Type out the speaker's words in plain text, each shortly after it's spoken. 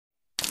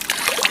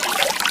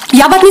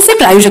या बातमीचे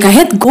प्रायोजक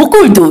आहेत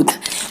गोकुळ दूध।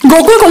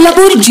 गोकुळ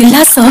कोल्हापूर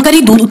जिल्हा सहकारी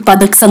दूध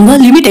उत्पादक संघ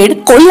लिमिटेड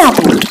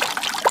कोल्हापूर।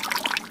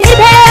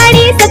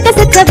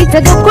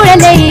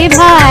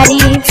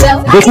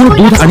 गोकुळ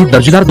दूध आणि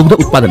दर्जेदार दुग्ध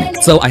उत्पादने,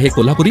 चव आहे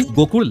कोल्हापुरी,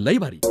 गोकुळ लई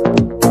भारी।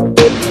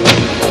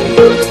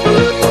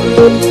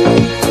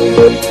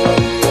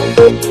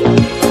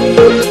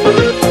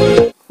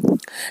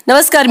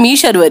 नमस्कार, मी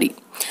शर्वरी।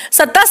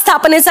 सत्ता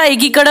स्थापनेचा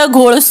एकीकडे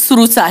घोळ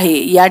सुरूच आहे।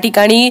 या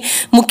ठिकाणी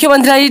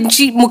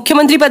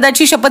मुख्यमंत्री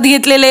पदाची शपथ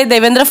घेतलेले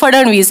देवेंद्र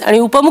फडणवीस आणि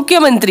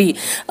उपमुख्यमंत्री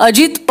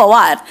अजित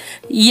पवार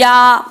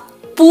या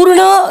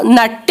पूर्ण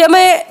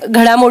नाट्यमय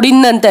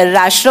घडामोडींनंतर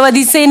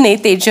राष्ट्रवादीचे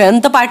नेते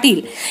जयंत पाटील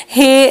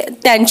हे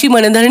त्यांची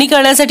मनधरणी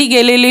करण्यासाठी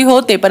गेलेले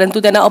होते, परंतु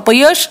त्यांना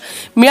अपयश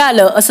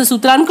मिळालं असं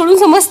सूत्रांकडून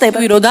समजतंय।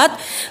 विरोधात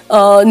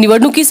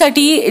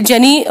निवडणुकीसाठी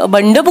ज्यांनी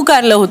बंड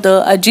पुकारलं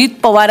होतं अजित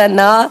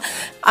पवारांना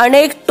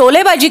अनेक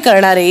टोलेबाजी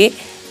करणारे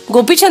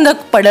गोपीचंद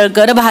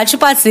पडळकर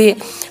भाजपाचे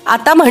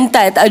आता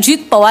म्हणतायत अजित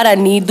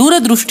पवारांनी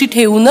दूरदृष्टी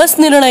ठेवूनच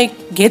निर्णय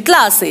घेतला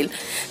असेल।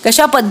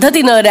 कशा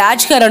पद्धतीनं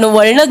राजकारण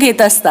वळण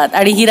घेत असतात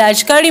आणि ही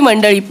राजकारणी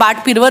मंडळी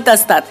पाठ फिरवत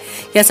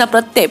असतात याचा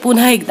प्रत्यय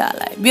पुन्हा एकदा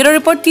आलाय। ब्युरो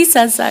रिपोर्ट 30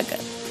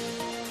 सागर।